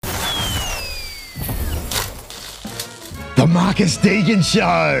The Marcus Deegan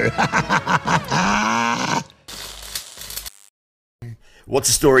Show. What's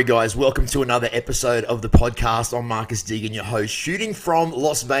the story, guys? Welcome to another episode of the podcast. I'm Marcus Deegan, your host, shooting from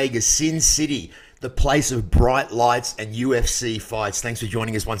Las Vegas, Sin City, the place of bright lights and UFC fights. Thanks for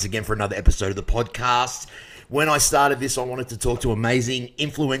joining us once again for another episode of the podcast. When I started this, I wanted to talk to amazing,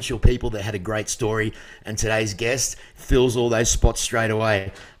 influential people that had a great story, and today's guest fills all those spots straight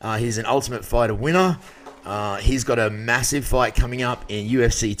away. He's an Ultimate Fighter winner. He's got a massive fight coming up in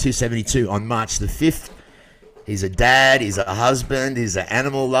UFC 272 on March the 5th. He's a dad, he's a husband, he's an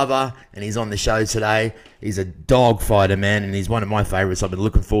animal lover, and he's on the show today. He's a dog fighter, man, and he's one of my favorites. I've been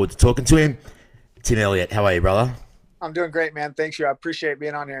looking forward to talking to him. Tim Elliott, how are you, brother? I'm doing great, man. Thanks you. I appreciate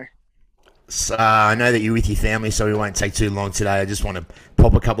being on here. So, I know that you're with your family, so we won't take too long today. I just want to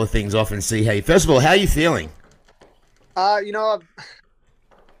pop a couple of things off and see how you... First of all, how are you feeling? I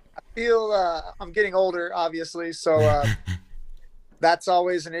feel I'm getting older, obviously, so that's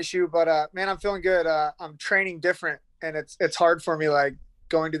always an issue. But, man, I'm feeling good. I'm training different, and it's hard for me, like,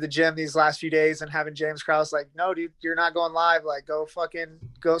 going to the gym these last few days and having James Krause like, no, dude, you're not going live. Like, go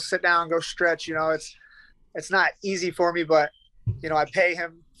sit down, go stretch. You know, it's not easy for me, but, you know, I pay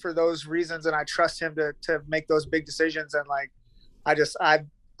him for those reasons, and I trust him to make those big decisions. And like,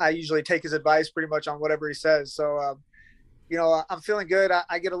 I usually take his advice pretty much on whatever he says. So, you know, I'm feeling good.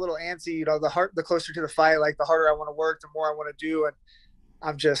 I get a little antsy, you know, the closer to the fight, like the harder I want to work, the more I want to do. And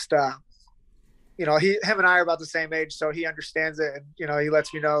I'm just, you know, him and I are about the same age, so he understands it. And, you know, he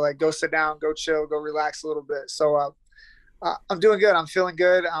lets me know, like, go sit down, go chill, go relax a little bit. So, I'm doing good. I'm feeling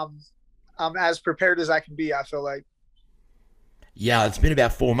good. I'm as prepared as I can be, I feel like. Yeah, it's been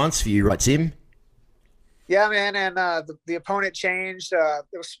about 4 months for you, right, Tim? Yeah, man, and the opponent changed.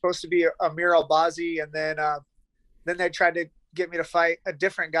 It was supposed to be Amir Albazi, and then they tried to get me to fight a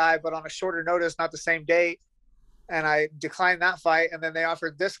different guy, but on a shorter notice, not the same date. And I declined that fight, and then they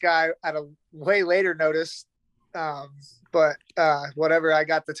offered this guy at a way later notice. But whatever, I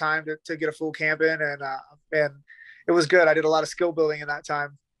got the time to get a full camp in, and it was good. I did a lot of skill building in that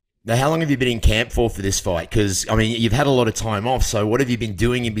time. Now, how long have you been in camp for this fight? Because, I mean, you've had a lot of time off, so what have you been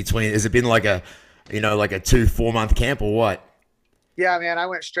doing in between? Has it been like a 2-4 month camp or what? Yeah, man, I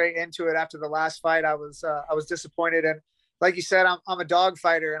went straight into it after the last fight. I was disappointed. And like you said, I'm a dog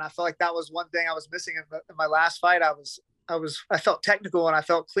fighter, and I felt like that was one thing I was missing in my last fight. I felt technical, and I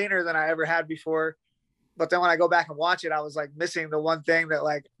felt cleaner than I ever had before. But then when I go back and watch it, I was like missing the one thing that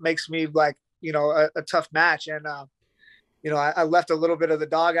like makes me like, you know, a tough match. And, you know, I left a little bit of the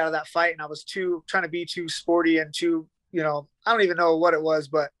dog out of that fight, and I was trying to be too sporty and too, you know, I don't even know what it was,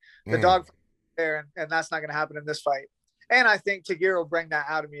 but the dog there, and that's not going to happen in this fight. And I think Tagir will bring that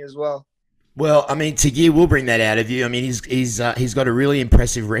out of me as well. Well, I mean, Tagir will bring that out of you. I mean, he's got a really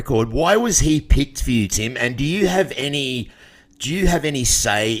impressive record. Why was he picked for you, Tim? And do you have any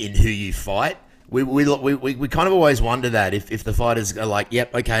say in who you fight? We kind of always wonder that if the fighters are like,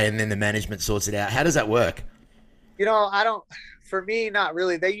 yep, okay, and then the management sorts it out. How does that work? You know, for me, not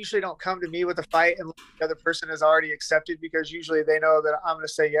really. They usually don't come to me with a fight unless the other person is already accepted, because usually they know that I'm going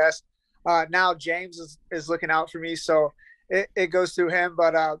to say yes. Now James is looking out for me, so it goes through him.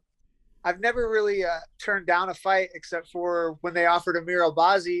 But I've never really turned down a fight, except for when they offered Amir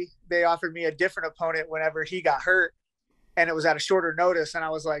Albazi. They offered me a different opponent whenever he got hurt, and it was at a shorter notice. And I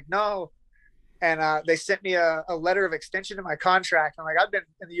was like, no. And they sent me a letter of extension to my contract. I'm like, I've been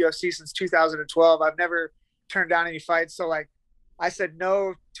in the UFC since 2012. I've never turned down any fights. So like, I said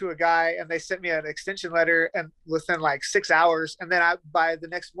no to a guy, and they sent me an extension letter, and within like 6 hours. And then by the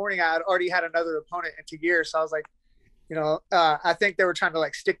next morning, I had already had another opponent in Tagir. So I was like, you know, I think they were trying to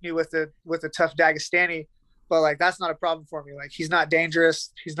like stick me with a tough Dagestani, but like, that's not a problem for me. Like, he's not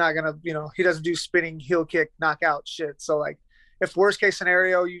dangerous. He's not going to, you know, he doesn't do spinning heel kick, knockout shit. So like, if worst case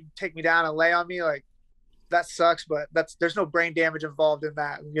scenario, you take me down and lay on me, like, that sucks, but there's no brain damage involved in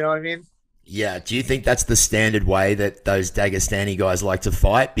that. You know what I mean? Yeah. Do you think that's the standard way that those Dagestani guys like to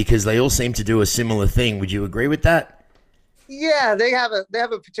fight? Because they all seem to do a similar thing. Would you agree with that? Yeah, they have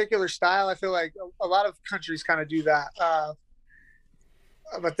a particular style. I feel like a lot of countries kind of do that,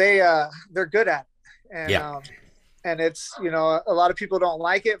 but they're good at it. And, yeah. And it's, you know, a lot of people don't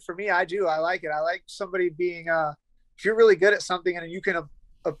like it. For me, I do. I like it. I like somebody being if you're really good at something and you can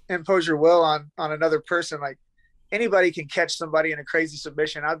impose your will on another person, like, anybody can catch somebody in a crazy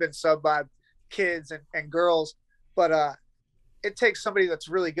submission. I've been subbed by kids and girls, but it takes somebody that's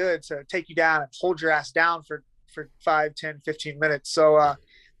really good to take you down and hold your ass down for 5, 10, 15 minutes. So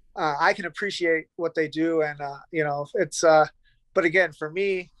I can appreciate what they do. And, you know, it's but again, for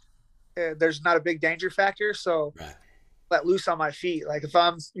me, there's not a big danger factor. So let loose on my feet. Like, if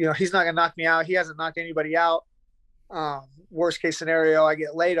I'm, you know, he's not going to knock me out. He hasn't knocked anybody out. Worst case scenario, I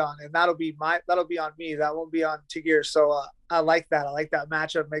get laid on, and that'll be on me. That won't be on Tigir. So I like that. I like that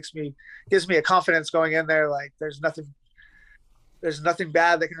matchup. Gives me a confidence going in there. Like there's nothing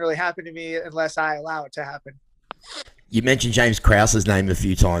bad that can really happen to me unless I allow it to happen. You mentioned James Krause's name a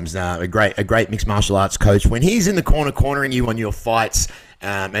few times now. A great mixed martial arts coach. When he's in the cornering you on your fights,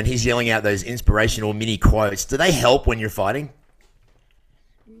 and he's yelling out those inspirational mini quotes, do they help when you're fighting?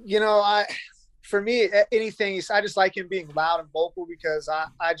 For me, anything, I just like him being loud and vocal because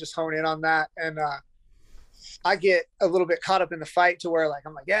I just hone in on that. And I get a little bit caught up in the fight to where like,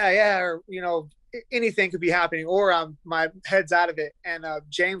 I'm like, yeah, or, anything could be happening, or my head's out of it. And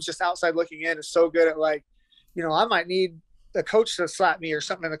James just outside looking in is so good at like, I might need a coach to slap me or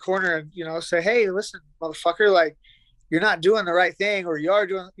something in the corner and, say, hey, listen, motherfucker, like you're not doing the right thing, or you are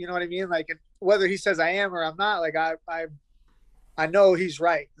doing, you know what I mean? Like whether he says I am or I'm not, like I know he's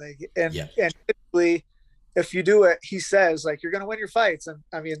right. Like, and typically if you do what he says, like you're going to win your fights. And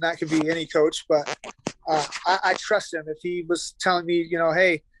I mean, that could be any coach, but I trust him. If he was telling me,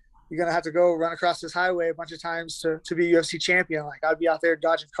 hey, you're going to have to go run across this highway a bunch of times to be UFC champion, like I'd be out there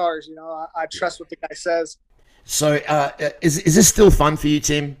dodging cars, I trust what the guy says. So is this still fun for you,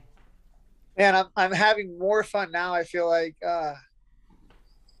 Tim? Man, I'm having more fun now, I feel like,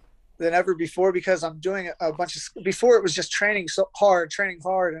 than ever before, because I'm doing a bunch of, before it was just training hard.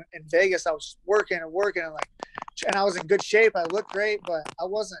 In Vegas, I was working and I was in good shape. I looked great, but I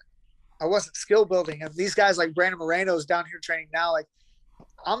wasn't skill building. And these guys like Brandon Moreno's down here training now. Like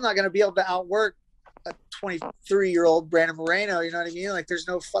I'm not going to be able to outwork a 23-year-old Brandon Moreno. You know what I mean? Like there's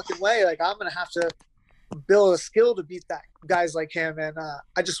no fucking way. Like I'm going to have to build a skill to beat that guys like him. And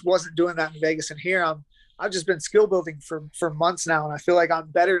I just wasn't doing that in Vegas. And here I've just been skill building for months now, and I feel like I'm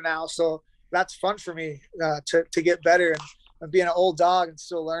better now. So that's fun for me to get better and being an old dog and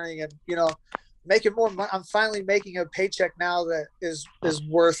still learning and, making more money. I'm finally making a paycheck now that is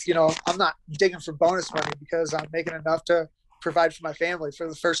worth, I'm not digging for bonus money because I'm making enough to provide for my family for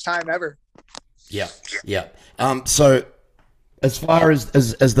the first time ever. Yeah. So as far as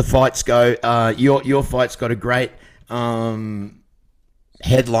the fights go, your fight's got a great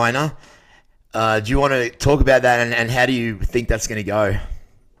headliner. Do you want to talk about that and how do you think that's going to go?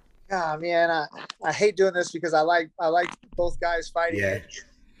 Yeah, man, I hate doing this because I like both guys fighting. Yeah.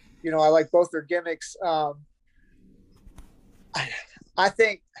 I like both their gimmicks. I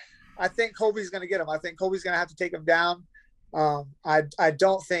think Colby's going to get him. I think Colby's going to have to take him down. I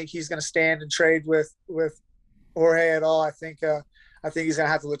don't think he's going to stand and trade with Jorge at all. I think he's going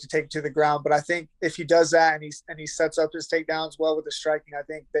to have to look to take it to the ground. But I think if he does that and he sets up his takedowns well with the striking, I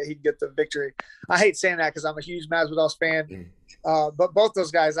think that he'd get the victory. I hate saying that because I'm a huge Masvidal fan. But both those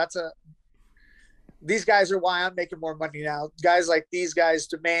guys, these guys are why I'm making more money now. Guys like these guys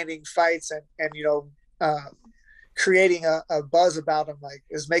demanding fights and creating a buzz about them, like,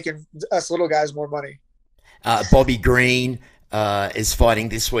 is making us little guys more money. Bobby Green is fighting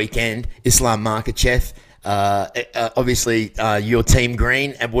this weekend. Islam Makhachev. Obviously, your team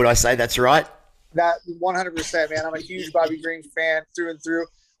Green, and would I say that's right? That 100%, man. I'm a huge Bobby Green fan through and through.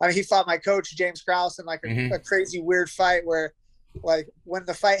 I mean, he fought my coach James Krause in like a crazy weird fight where, like, when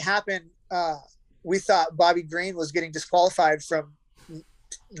the fight happened, we thought Bobby Green was getting disqualified from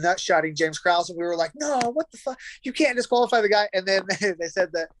nutshotting James Krause, and we were like, no, what the fuck, you can't disqualify the guy. And then they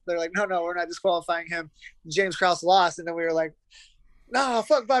said that they're like, no, we're not disqualifying him. James Krause lost, and then we were like, no,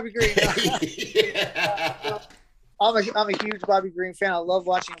 fuck Bobby Green. I'm a huge Bobby Green fan. I love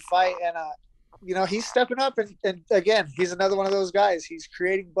watching him fight, and he's stepping up, and again, he's another one of those guys. He's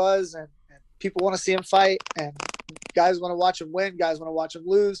creating buzz, and people want to see him fight, and guys want to watch him win, guys want to watch him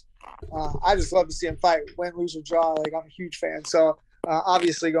lose. I just love to see him fight, win, lose, or draw. Like, I'm a huge fan. So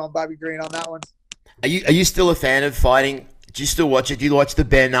obviously going Bobby Green on that one. Are you still a fan of fighting? Do you still watch it? Do you watch the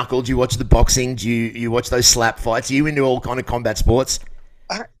bare knuckle? Do you watch the boxing? Do you watch those slap fights? Are you into all kind of combat sports?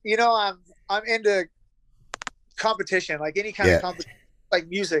 I'm into competition, like any kind of competition, like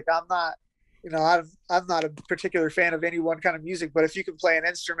music. I'm not, I'm not a particular fan of any one kind of music, but if you can play an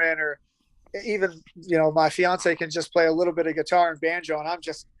instrument, or even, my fiance can just play a little bit of guitar and banjo, and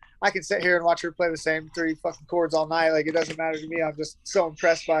I can sit here and watch her play the same 30 fucking chords all night. Like, it doesn't matter to me. I'm just so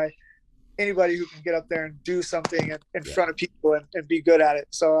impressed by anybody who can get up there and do something in front of people and be good at it.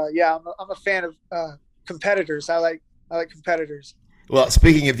 So I'm a fan of competitors. I like competitors. Well,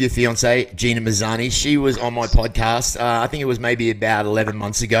 speaking of your fiance, Gina Mazzani, she was on my podcast. I think it was maybe about 11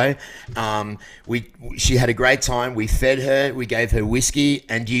 months ago. She had a great time. We fed her. We gave her whiskey.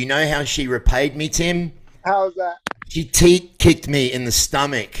 And do you know how she repaid me, Tim? How's that? She kicked me in the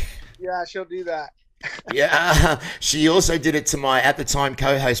stomach. Yeah, she'll do that. Yeah, she also did it to my, at the time,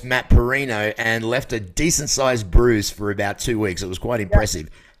 co-host Matt Perino and left a decent-sized bruise for about 2 weeks. It was quite impressive.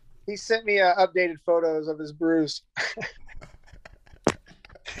 He sent me updated photos of his bruise.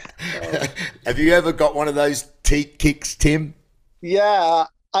 Have you ever got one of those teat kicks, Tim? Yeah,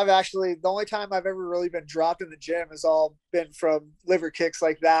 I've actually, the only time I've ever really been dropped in the gym has all been from liver kicks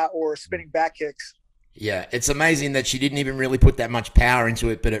like that or spinning back kicks. Yeah, it's amazing that she didn't even really put that much power into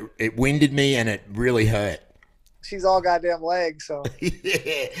it, but it winded me and it really hurt. She's all goddamn legs, so.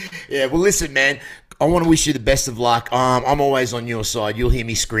 Yeah. Well, listen, man, I want to wish you the best of luck. I'm always on your side. You'll hear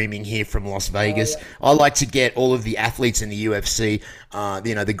me screaming here from Las Vegas. Yeah. I like to get all of the athletes in the UFC,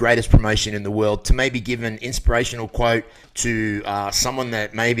 the greatest promotion in the world, to maybe give an inspirational quote to someone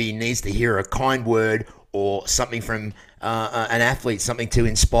that maybe needs to hear a kind word or something from an athlete, something to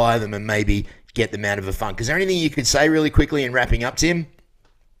inspire them and maybe get them out of a funk. Is there anything you could say really quickly in wrapping up, Tim?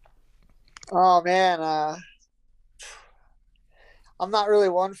 Oh, man. I'm not really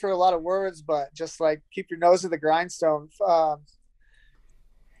one for a lot of words, but just like keep your nose to the grindstone.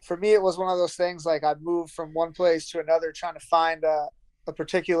 For me, it was one of those things like I'd move from one place to another trying to find a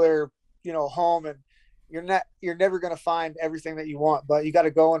particular, home, and you're never going to find everything that you want, but you got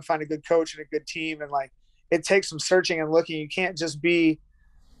to go and find a good coach and a good team. And like, it takes some searching and looking. You can't just be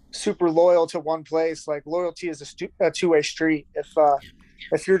super loyal to one place. Like, loyalty is a two-way street.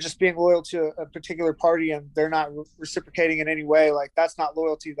 If you're just being loyal to a particular party and they're not reciprocating in any way, like, that's not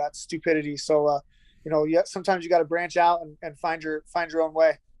loyalty, that's stupidity. So sometimes you got to branch out and find your own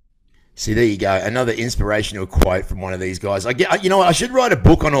way. See, there you go. Another inspirational quote from one of these guys. You know what? I should write a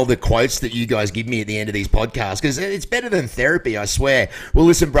book on all the quotes that you guys give me at the end of these podcasts, because it's better than therapy, I swear. Well,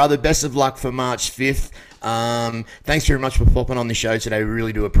 listen, brother, best of luck for March 5th. Thanks very much for popping on the show today. We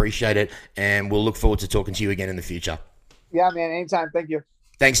really do appreciate it, and we'll look forward to talking to you again in the future. Yeah, man, anytime. Thank you.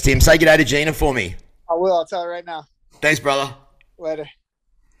 Thanks, Tim. Say good day to Gina for me. I will. I'll tell her right now. Thanks, brother. Later.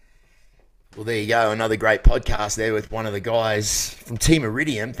 Well, there you go. Another great podcast there with one of the guys from Team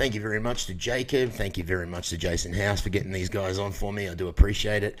Iridium. Thank you very much to Jacob. Thank you very much to Jason House for getting these guys on for me. I do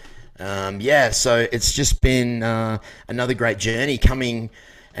appreciate it. So it's just been another great journey coming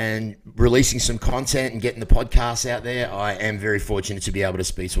and releasing some content and getting the podcast out there. I am very fortunate to be able to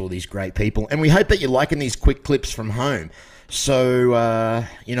speak to all these great people. And we hope that you're liking these quick clips from home. So, a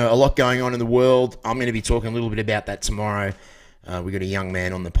lot going on in the world. I'm going to be talking a little bit about that tomorrow. We got a young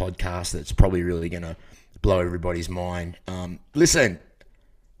man on the podcast that's probably really going to blow everybody's mind. Listen,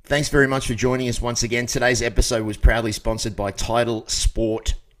 thanks very much for joining us once again. Today's episode was proudly sponsored by Title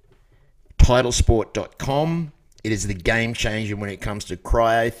Sport, titlesport.com. It is the game changer when it comes to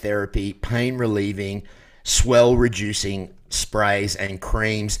cryotherapy, pain relieving, swell reducing sprays and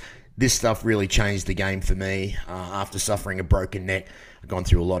creams. This stuff really changed the game for me. After suffering a broken neck, I've gone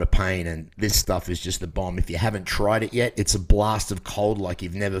through a lot of pain, and this stuff is just the bomb. If you haven't tried it yet, it's a blast of cold like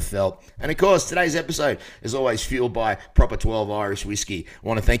you've never felt. And of course, today's episode is always fueled by Proper 12 Irish Whiskey. I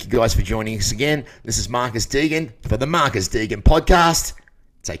want to thank you guys for joining us again. This is Marcus Deegan for the Marcus Deegan Podcast.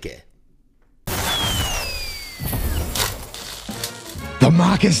 Take care. The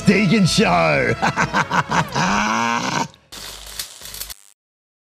Marcus Deegan Show.